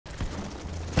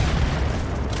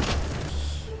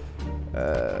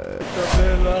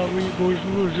Là, oui,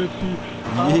 bonjour, je suis...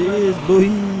 Yes, boy.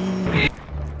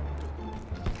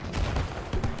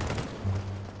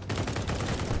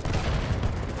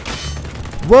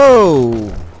 Whoa!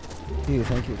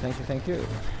 Thank you.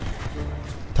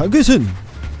 Tagusin!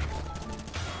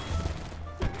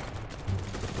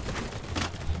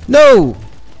 No!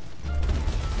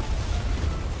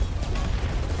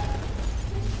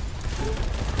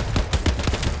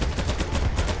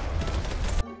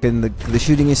 And the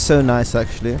shooting is so nice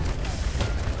actually.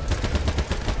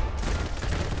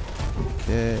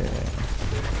 Okay.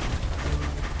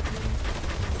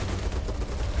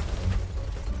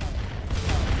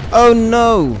 Oh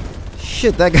no!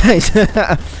 Shit, that guy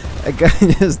that guy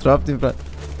just dropped in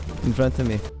front of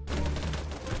me.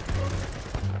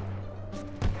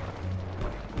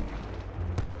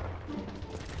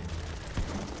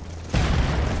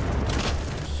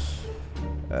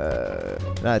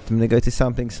 Right, I'm gonna go to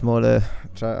something smaller.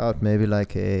 Try out maybe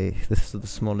like this is the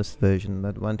smallest version.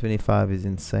 That 125 is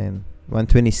insane.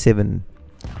 127.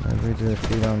 And we do a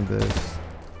 3-round burst.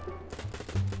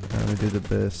 And we do the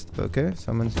burst. Okay,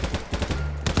 someone's.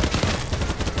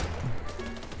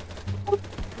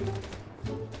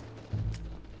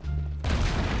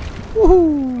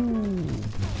 Woohoo!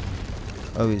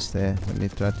 Oh, he's there. Let me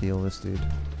try to heal this dude.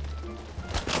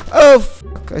 Oh,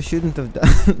 fuck! I shouldn't have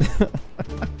done.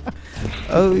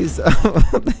 Oh, he's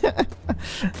up there.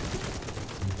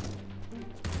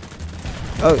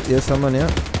 Oh, there's someone here.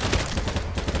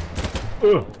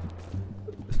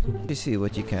 You see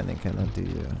what you can and cannot do.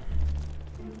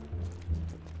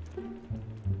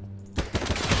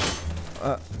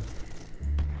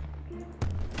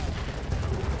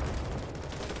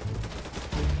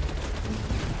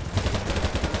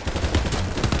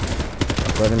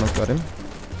 I've got him.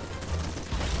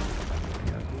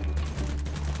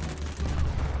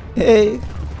 Hey!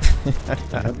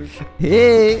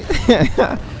 Hey!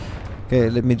 Okay,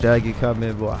 let me drag you, come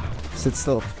here, boy. Sit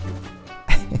still.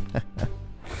 I'll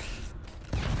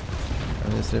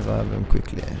just revive him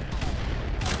quickly.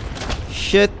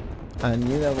 Shit! I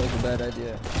knew that was a bad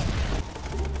idea.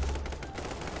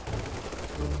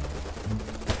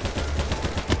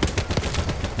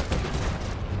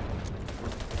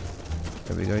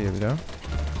 Here we go.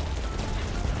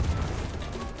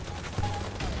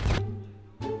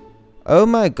 Oh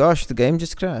my gosh, the game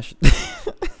just crashed.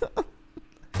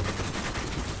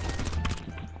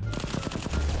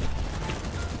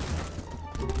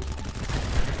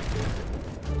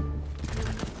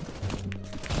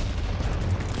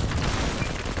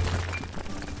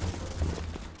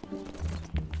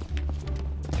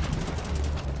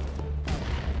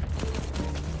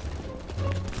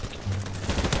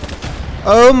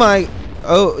 Oh my,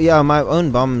 oh yeah, my own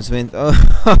bombs went,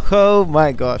 oh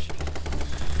my gosh.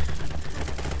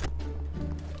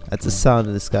 That's the sound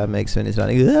this guy makes when he's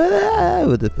running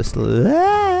with the pistol.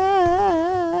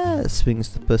 Swings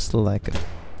the pistol like a...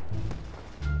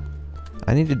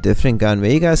 I need a different gun.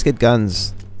 Where you guys get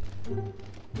guns?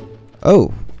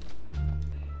 Oh.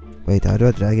 Wait, how do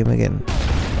I drag him again?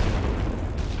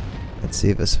 Let's see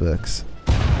if this works.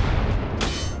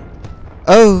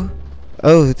 Oh!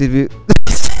 Oh, did we...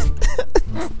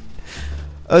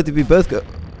 Oh, did we both go...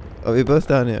 Are we both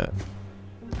down here?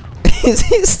 Is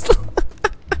he still...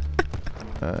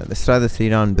 Let's try the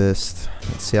 3-round burst.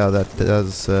 Let's see how that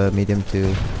does medium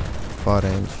to far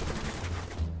range.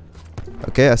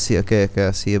 Okay, I see. Okay,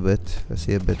 I see a bit.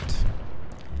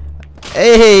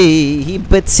 Hey, he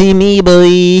bitsy me,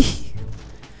 boy.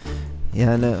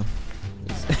 Yeah, I know.